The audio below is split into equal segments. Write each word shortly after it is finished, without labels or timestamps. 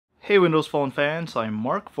Hey Windows Phone fans, I'm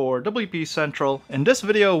Mark for WP Central. In this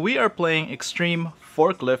video, we are playing Extreme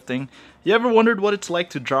Forklifting. You ever wondered what it's like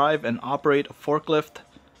to drive and operate a forklift?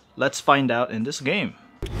 Let's find out in this game.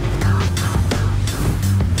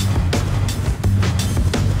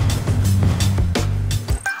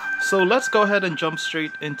 So let's go ahead and jump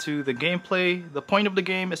straight into the gameplay. The point of the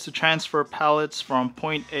game is to transfer pallets from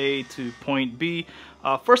point A to point B.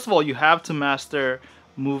 First of all, you have to master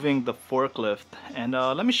moving the forklift, and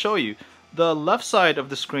let me show you. The left side of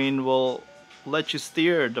the screen will let you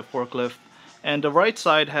steer the forklift, and the right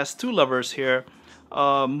side has two levers here.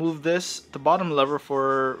 Move the bottom lever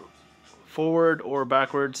for forward or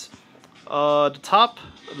backwards. The top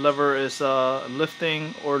lever is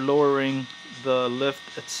lifting or lowering the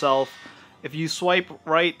lift itself. If you swipe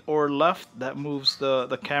right or left, that moves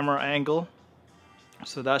the camera angle,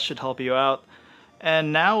 so that should help you out.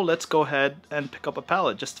 And now let's go ahead and pick up a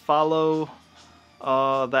pallet. Just follow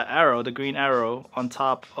that arrow, the green arrow on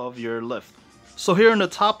top of your lift. So here in the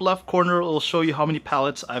top left corner, it will show you how many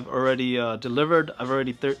pallets I've already delivered. I've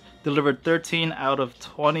already delivered 13 out of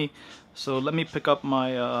 20. So let me pick up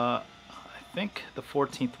my, I think the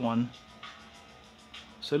 14th one.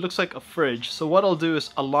 So it looks like a fridge. So what I'll do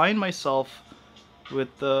is align myself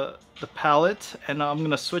with the pallet, and I'm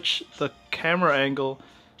gonna switch the camera angle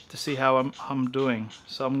to see how I'm doing.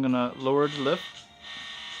 So I'm gonna lower the lift,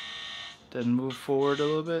 then move forward a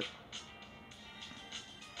little bit.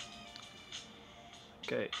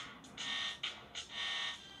 Okay.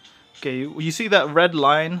 Okay, you see that red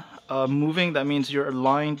line moving? That means you're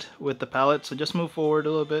aligned with the pallet. So just move forward a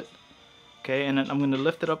little bit. Okay, and then I'm gonna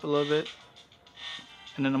lift it up a little bit,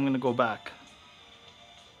 and then I'm gonna go back.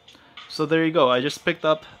 So there you go. I just picked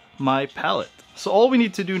up my pallet. So all we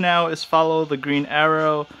need to do now is follow the green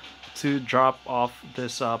arrow to drop off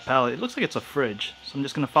this pallet. It looks like it's a fridge. So I'm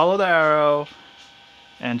just going to follow the arrow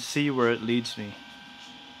and see where it leads me.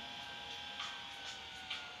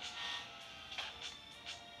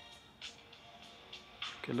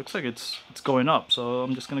 Okay, it looks like it's going up. So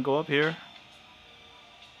I'm just going to go up here.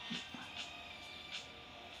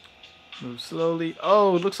 Move slowly.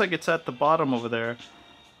 Oh, it looks like it's at the bottom over there.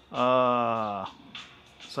 So I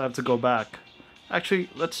have to go back. Actually,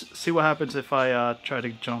 let's see what happens if I try to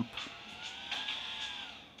jump.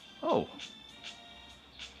 Oh.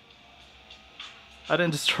 I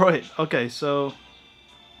didn't destroy it. Okay, so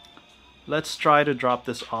let's try to drop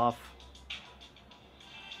this off.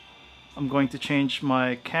 I'm going to change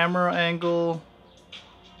my camera angle.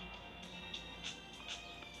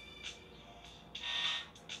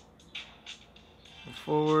 Move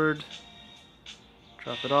forward.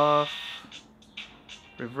 Drop it off.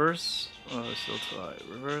 Reverse. Oh, it's still too high.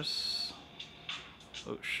 Reverse.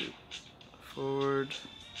 Oh shoot. Forward.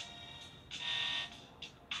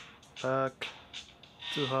 Back.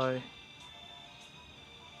 Too high.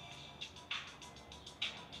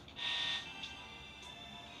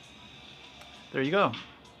 There you go.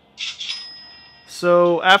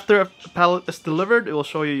 So after a pallet is delivered, it will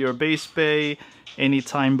show you your base pay, any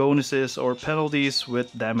time bonuses or penalties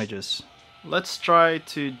with damages. Let's try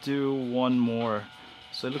to do one more.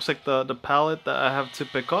 So it looks like the pallet that I have to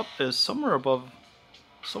pick up is somewhere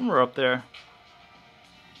up there.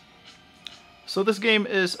 So this game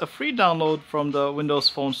is a free download from the Windows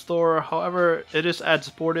Phone Store. However, it is ad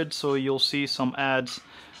supported, so you'll see some ads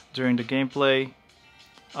during the gameplay.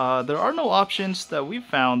 There are no options that we've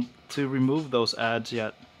found to remove those ads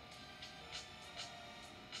yet.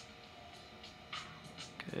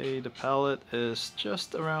 Okay, the pallet is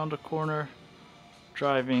just around the corner.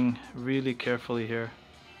 Driving really carefully here.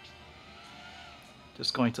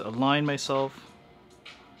 Just going to align myself.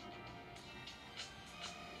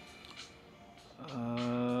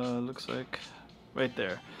 Looks like right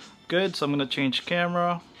there. Good, so I'm going to change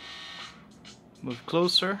camera. Move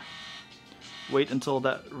closer. Wait until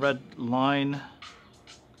that red line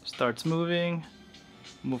starts moving.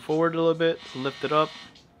 Move forward a little bit, lift it up,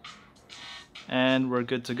 and we're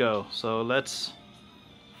good to go. So let's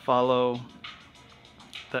follow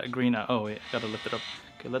that green arrow. Oh wait, I gotta lift it up.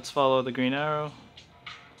 Okay, let's follow the green arrow.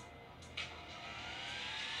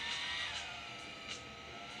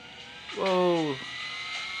 Whoa!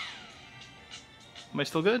 Am I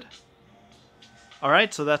still good?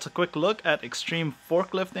 Alright, so that's a quick look at Extreme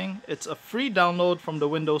Forklifting. It's a free download from the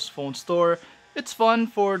Windows Phone Store. It's fun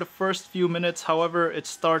for the first few minutes, however, it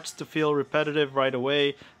starts to feel repetitive right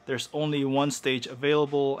away. There's only one stage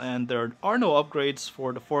available, and there are no upgrades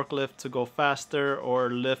for the forklift to go faster or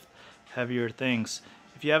lift heavier things.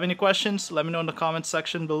 If you have any questions, let me know in the comments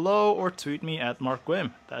section below or tweet me at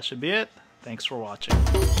MarkWim. That should be it. Thanks for watching.